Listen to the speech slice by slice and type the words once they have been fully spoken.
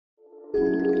Hello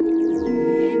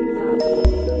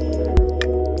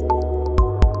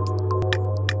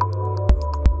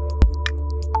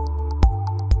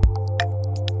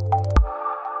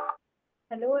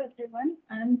everyone,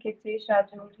 I'm Girjesh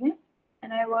Rajoria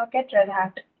and I work at Red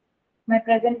Hat. My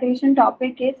presentation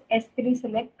topic is S3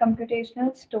 Select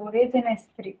Computational Storage in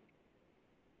S3.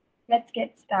 Let's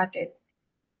get started.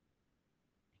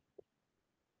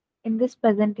 In this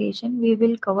presentation, we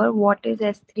will cover what is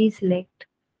S3 Select,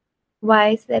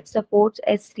 why that supports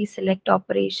S3 Select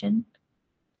operation,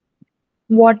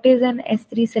 what is an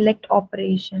S3 Select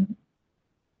operation.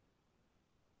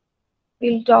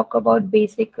 We'll talk about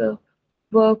basic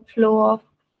workflow of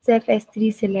Ceph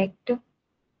S3 Select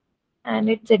and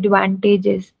its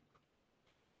advantages,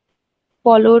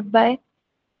 followed by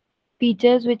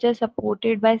features which are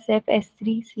supported by Ceph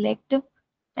S3 Select,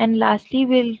 and lastly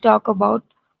we'll talk about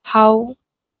how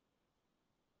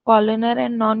columnar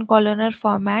and non-columnar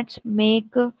formats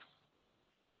make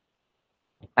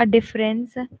a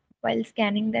difference while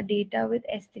scanning the data with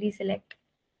S3 Select.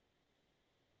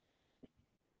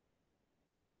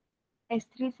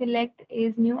 S3 Select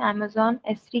is new Amazon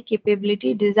S3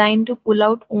 capability designed to pull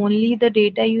out only the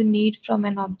data you need from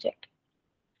an object.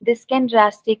 This can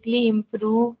drastically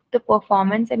improve the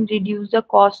performance and reduce the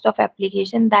cost of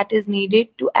application that is needed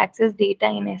to access data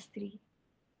in S3.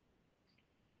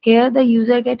 Here the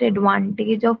user get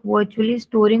advantage of virtually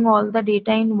storing all the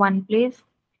data in one place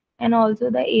and also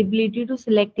the ability to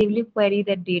selectively query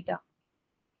that data.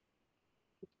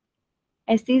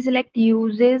 S3 Select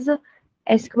uses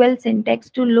SQL syntax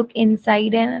to look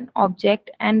inside an object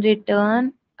and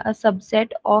return a subset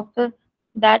of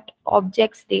that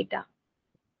object's data.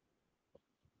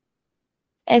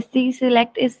 S3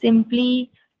 Select is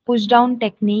simply push-down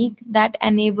technique that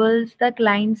enables the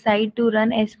client side to run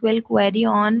SQL query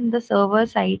on the server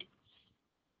side,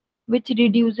 which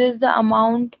reduces the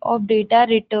amount of data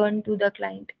returned to the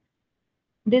client.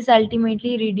 This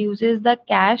ultimately reduces the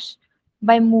cache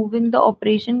by moving the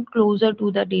operation closer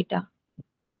to the data.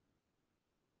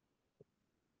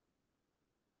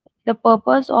 The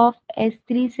purpose of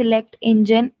S3 Select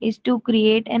engine is to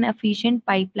create an efficient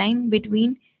pipeline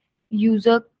between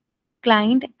user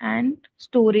client and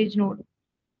storage node.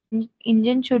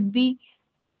 Engine should be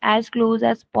as close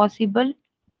as possible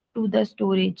to the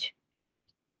storage.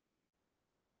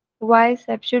 Why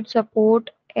SEP should support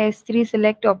S3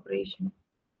 Select operation?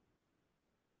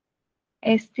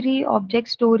 S3 object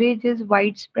storage is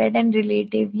widespread and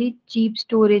relatively cheap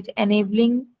storage,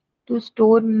 enabling to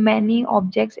store many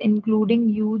objects including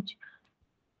huge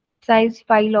size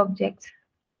file objects.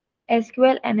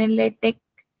 SQL analytic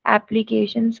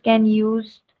applications can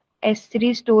use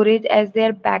S3 storage as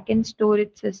their backend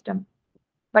storage system,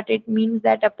 but it means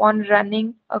that upon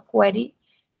running a query,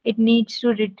 it needs to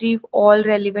retrieve all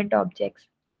relevant objects.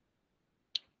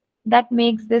 That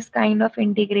makes this kind of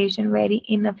integration very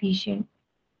inefficient,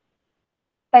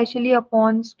 especially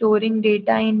upon storing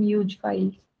data in huge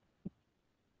files.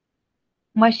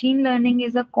 Machine learning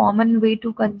is a common way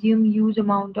to consume huge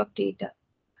amount of data.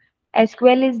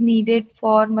 SQL is needed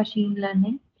for machine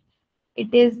learning.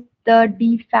 It is the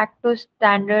de facto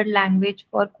standard language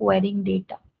for querying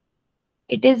data.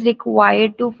 It is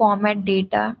required to format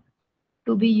data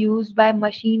to be used by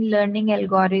machine learning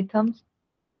algorithms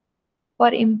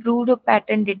for improved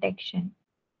pattern detection.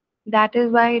 That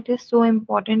is why it is so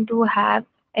important to have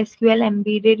SQL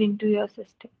embedded into your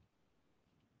system.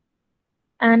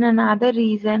 And another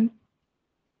reason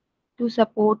to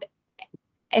support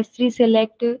S3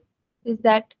 Select is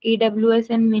that AWS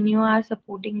and Minio are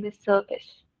supporting this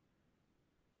service.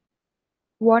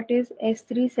 What is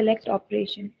S3 Select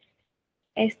operation?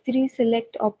 S3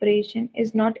 Select operation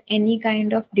is not any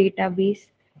kind of database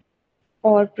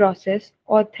or process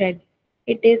or thread.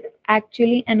 It is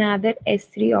actually another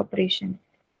S3 operation.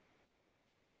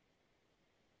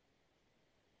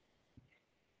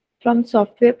 From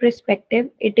software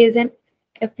perspective, it is an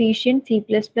efficient C++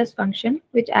 function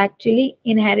which actually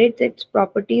inherits its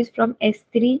properties from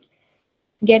S3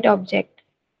 get object.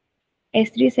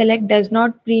 S3 select does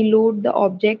not preload the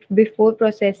object before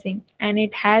processing and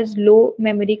it has low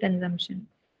memory consumption.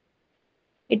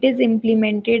 It is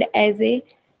implemented as a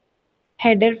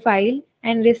header file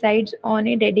and resides on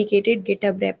a dedicated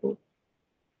GitHub repo.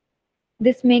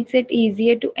 This makes it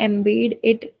easier to embed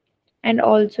it and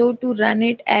also to run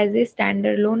it as a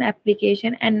standalone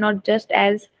application and not just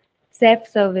as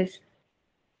self-service.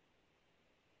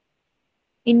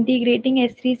 Integrating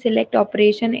S3 select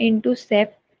operation into Ceph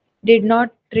did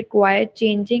not require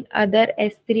changing other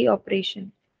S3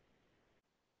 operation.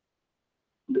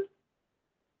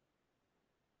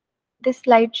 This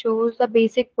slide shows the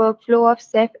basic workflow of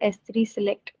Ceph S3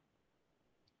 Select.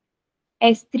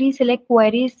 S3 Select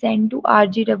query is sent to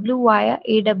RGW via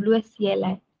AWS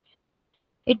CLI.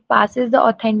 It passes the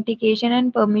authentication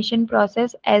and permission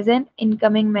process as an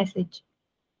incoming message.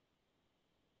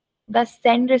 The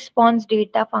send response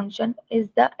data function is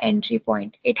the entry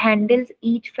point. It handles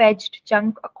each fetched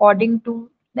chunk according to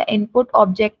the input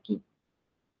object key.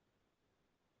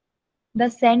 The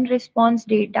send response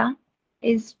data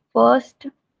is first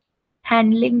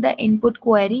handling the input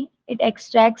query. It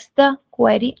extracts the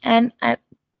query and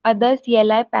other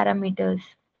CLI parameters.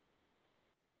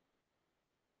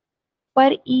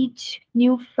 For each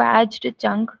new fetched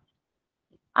chunk,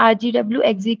 RGW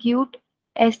execute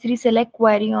S3 select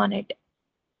query on it.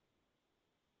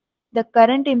 The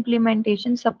current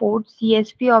implementation supports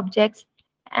CSV objects,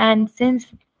 and since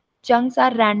chunks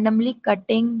are randomly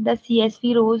cutting the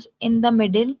CSV rows in the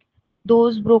middle,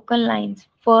 those broken lines,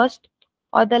 first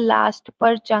or the last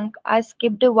per chunk, are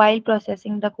skipped while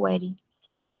processing the query.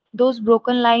 Those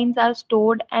broken lines are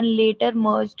stored and later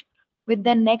merged with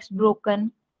the next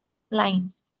broken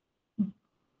line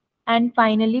and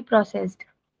finally processed.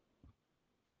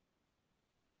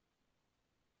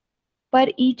 For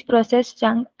each processed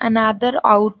chunk, another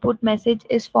output message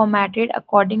is formatted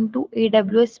according to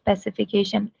AWS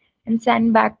specification and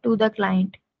sent back to the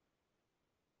client.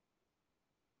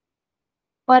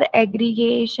 For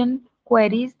aggregation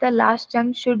queries, the last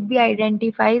chunk should be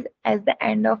identified as the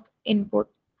end of input.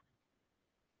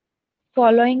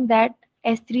 Following that,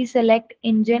 S3 Select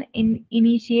engine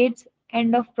initiates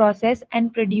end of process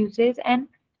and produces an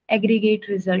aggregate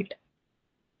result.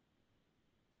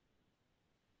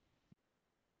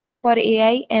 For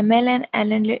AI, ML,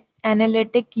 and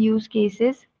analytic use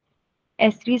cases,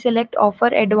 S3 Select offer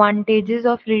advantages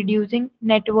of reducing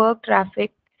network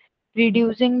traffic,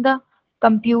 reducing the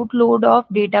compute load of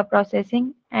data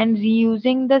processing, and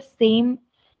reusing the same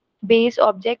base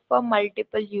object for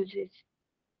multiple uses.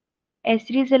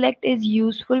 S3 Select is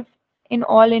useful in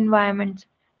all environments,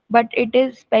 but it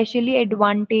is especially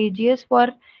advantageous for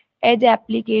edge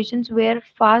applications where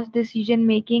fast decision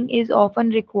making is often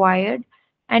required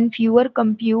and fewer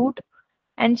compute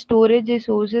and storage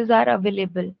resources are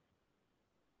available.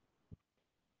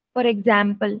 For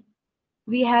example,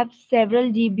 we have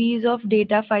several GBs of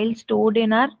data files stored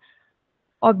in our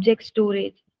object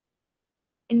storage.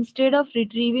 Instead of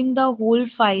retrieving the whole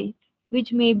file,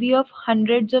 which may be of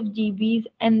hundreds of GBs,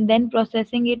 and then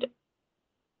processing it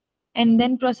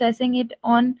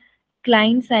on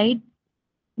client side,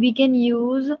 we can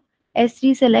use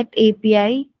S3 Select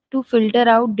API to filter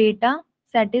out data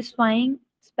satisfying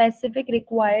specific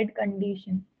required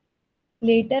condition.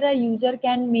 Later, a user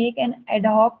can make an ad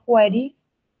hoc query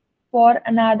for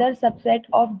another subset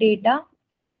of data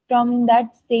from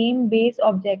that same base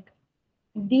object.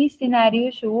 These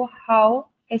scenarios show how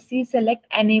SC Select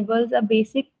enables a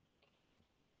basic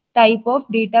type of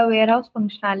data warehouse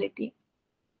functionality.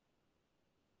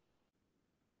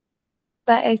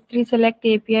 The S3 Select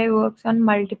API works on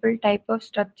multiple types of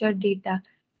structured data,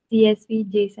 CSV,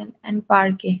 JSON, and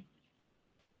Parquet.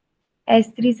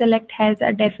 S3 Select has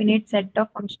a definite set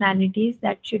of functionalities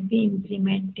that should be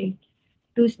implemented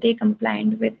to stay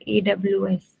compliant with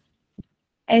AWS.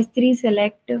 S3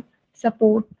 Select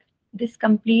support this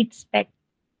complete spec.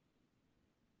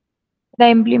 The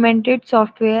implemented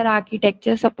software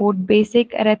architecture support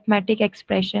basic arithmetic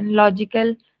expression,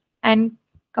 logical and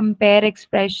compare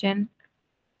expression,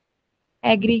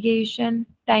 aggregation,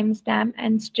 timestamp,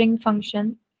 and string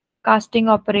function, casting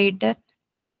operator,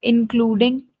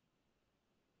 including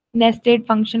nested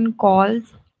function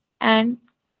calls and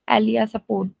alia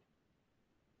support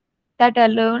that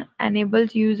alone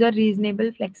enables user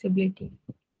reasonable flexibility.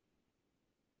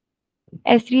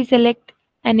 S3 Select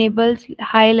enables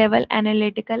high-level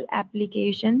analytical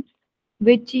applications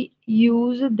which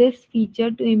use this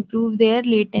feature to improve their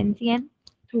latency and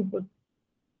throughput.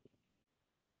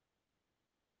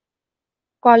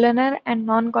 Columnar and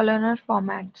non-columnar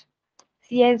formats.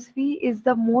 CSV is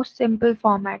the most simple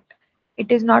format.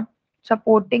 It is not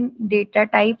supporting data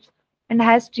types and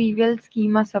has trivial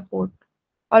schema support.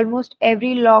 Almost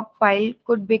every log file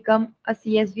could become a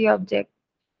CSV object.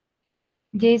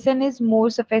 JSON is more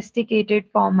sophisticated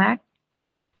format.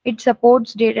 It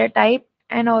supports data type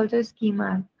and also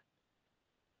schema.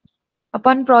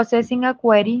 Upon processing a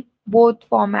query, both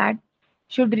formats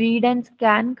should read and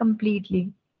scan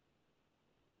completely.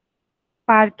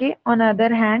 Parquet, on the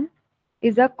other hand,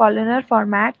 is a columnar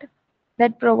format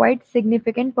that provides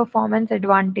significant performance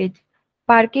advantage.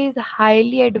 Parquet is a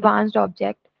highly advanced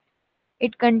object.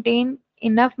 It contains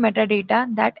enough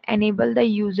metadata that enable the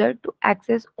user to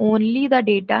access only the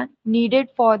data needed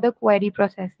for the query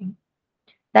processing.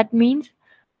 That means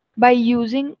by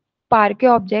using Parquet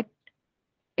object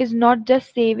is not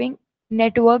just saving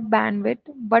network bandwidth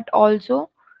but also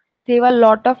save a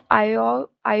lot of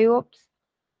IOPS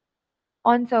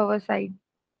on server side.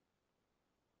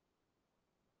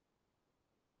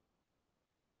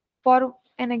 For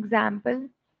an example,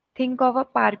 think of a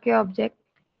Parquet object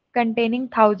containing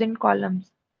 1,000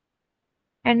 columns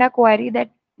and a query that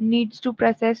needs to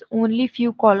process only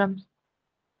few columns.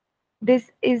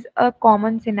 This is a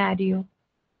common scenario.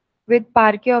 With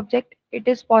Parquet object, it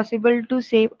is possible to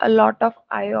save a lot of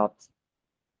IOPS.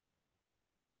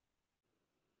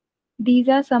 These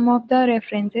are some of the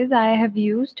references I have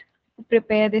used to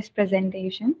prepare this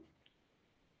presentation.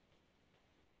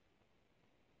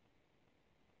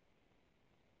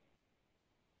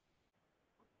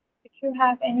 If you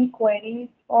have any queries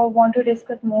or want to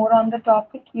discuss more on the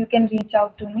topic, you can reach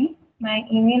out to me. My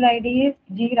email ID is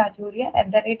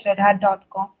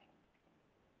grajoria@redhat.com.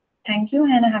 Thank you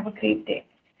and have a great day.